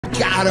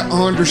gotta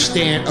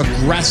understand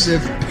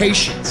aggressive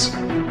patience.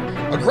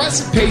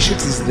 Aggressive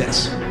patience is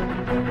this.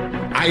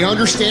 I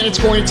understand it's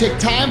going to take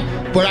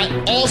time, but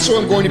I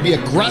also am going to be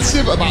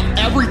aggressive about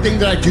everything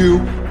that I do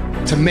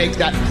to make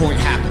that point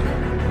happen.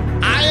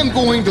 I am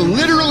going to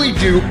literally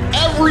do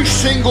every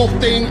single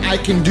thing I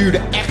can do to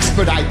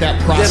expedite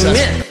that process. The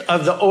myth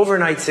of the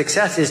overnight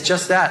success is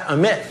just that, a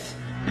myth.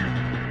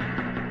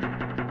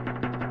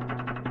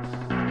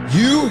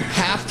 You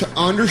have to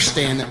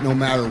understand that no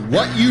matter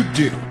what you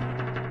do,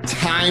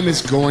 time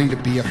is going to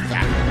be a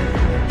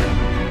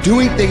factor.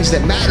 Doing things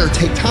that matter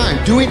take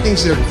time. Doing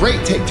things that are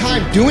great take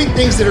time. Doing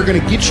things that are going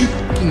to get you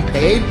fucking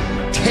paid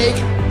take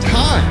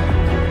time.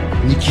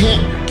 And you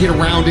can't get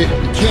around it.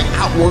 You can't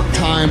outwork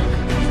time.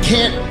 You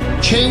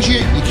can't change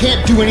it. You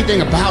can't do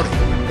anything about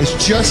it.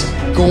 It's just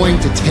going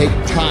to take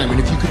time. And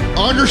if you can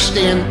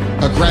understand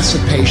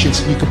aggressive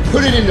patience and you can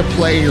put it into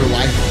play in your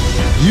life,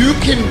 you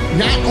can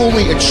not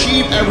only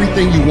achieve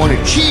everything you want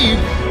to achieve,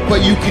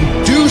 but you can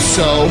do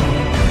so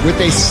with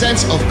a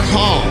sense of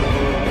calm,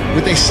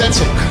 with a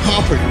sense of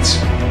confidence,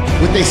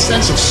 with a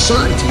sense of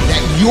certainty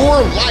that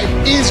your life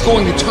is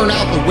going to turn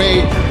out the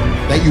way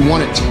that you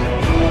want it to.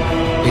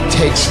 It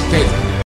takes faith.